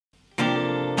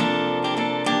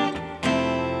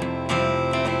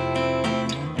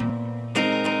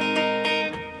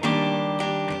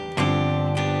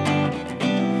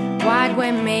what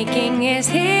we're making is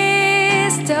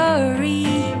history,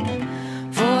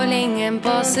 falling in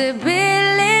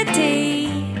possibility,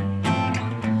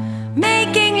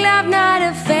 making love not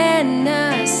a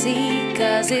fantasy,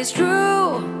 'cause it's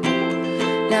true,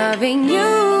 loving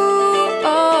you,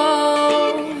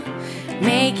 oh,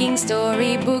 making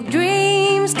storybook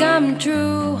dreams come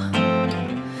true,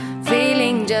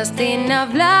 feeling just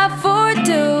enough love for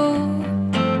two.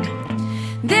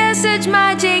 There's such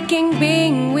magic in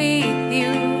being with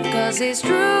you, 'cause it's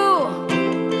true,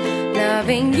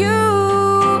 loving you,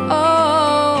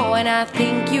 oh, and I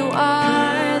think you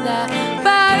are the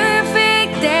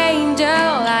perfect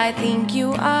angel. I think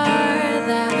you are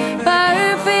the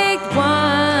perfect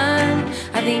one.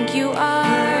 I think you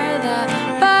are the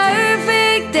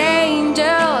perfect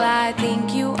angel. I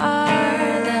think you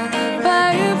are the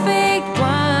perfect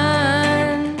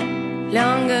one.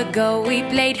 Long ago we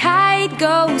played hide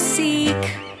go seek,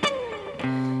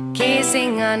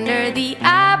 kissing under the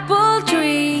apple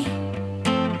tree.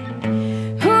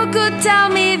 Who could tell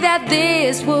me that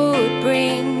this would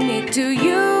bring me to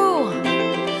you,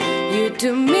 you to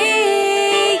me,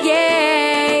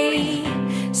 yeah.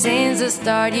 Since the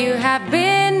start you have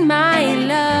been my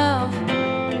love,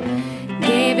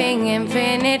 giving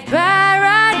infinite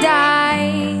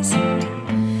paradise.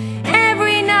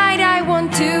 Every night I want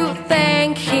to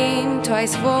thank him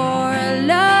twice for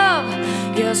love,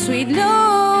 your sweet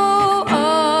love,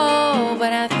 oh,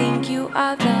 but I think you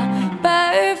are the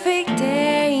perfect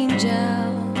angel.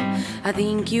 I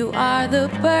think you are the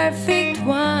perfect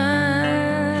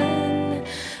one.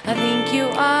 I think you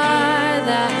are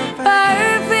the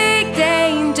perfect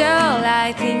angel. I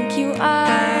think you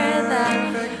are the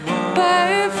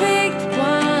perfect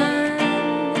one.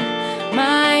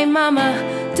 My mama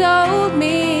told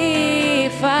me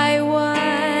if I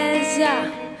was a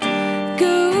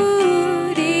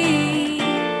goodie,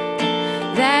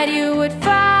 that you would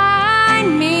find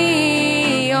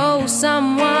me, oh,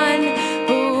 someone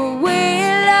who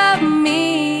will love me.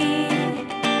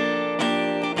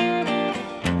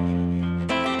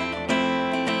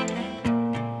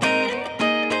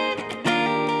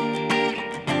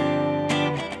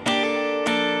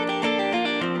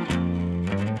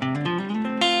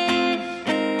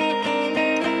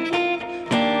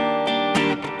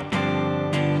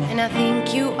 And I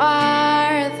think you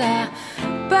are the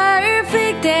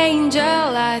perfect angel.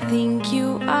 I think you